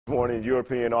morning,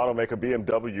 European automaker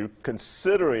BMW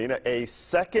considering a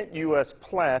second U.S.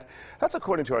 plant. That's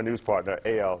according to our news partner,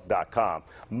 AL.com.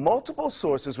 Multiple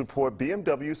sources report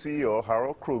BMW CEO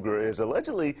Harald Krüger is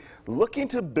allegedly looking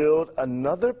to build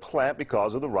another plant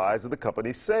because of the rise of the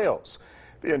company's sales.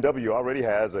 BMW already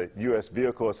has a U.S.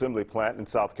 vehicle assembly plant in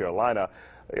South Carolina.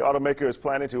 The automaker is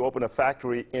planning to open a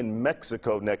factory in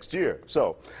Mexico next year.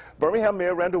 So, Birmingham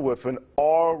Mayor Randall Woodfin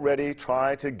already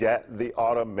trying to get the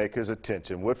automaker's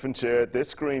attention. Woodfin shared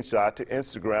this screenshot to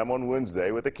Instagram on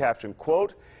Wednesday with the caption,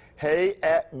 quote, "Hey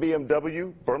at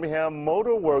BMW, Birmingham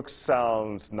Motor Works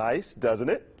sounds nice, doesn't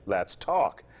it? Let's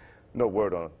talk." No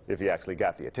word on if he actually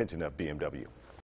got the attention of BMW.